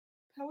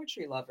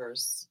Poetry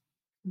lovers,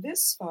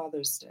 this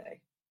Father's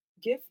Day,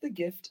 give the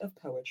gift of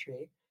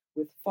poetry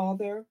with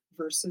Father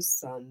versus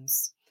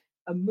Sons,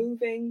 a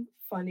moving,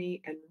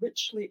 funny, and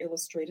richly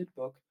illustrated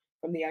book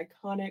from the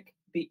iconic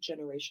Beat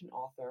Generation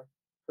author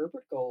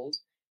Herbert Gold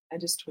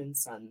and his twin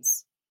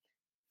sons.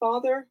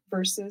 Father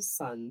versus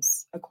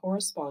Sons, a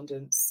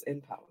correspondence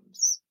in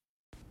poems.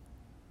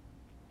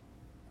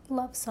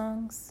 Love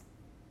Songs,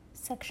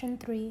 Section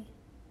 3,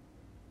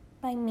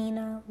 by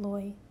Mina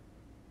Loy.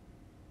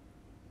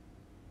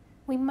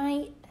 We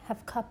might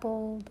have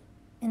coupled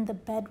in the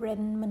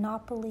bedridden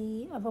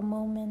monopoly of a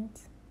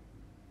moment,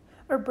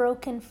 or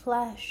broken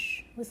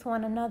flesh with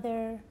one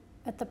another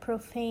at the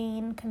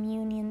profane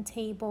communion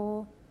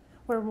table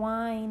where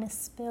wine is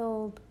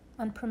spilled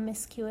on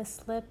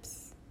promiscuous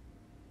lips.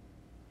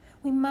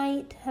 We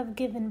might have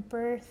given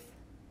birth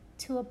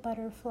to a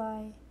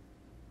butterfly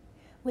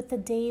with the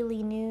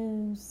daily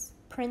news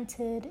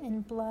printed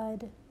in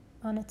blood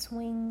on its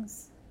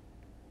wings.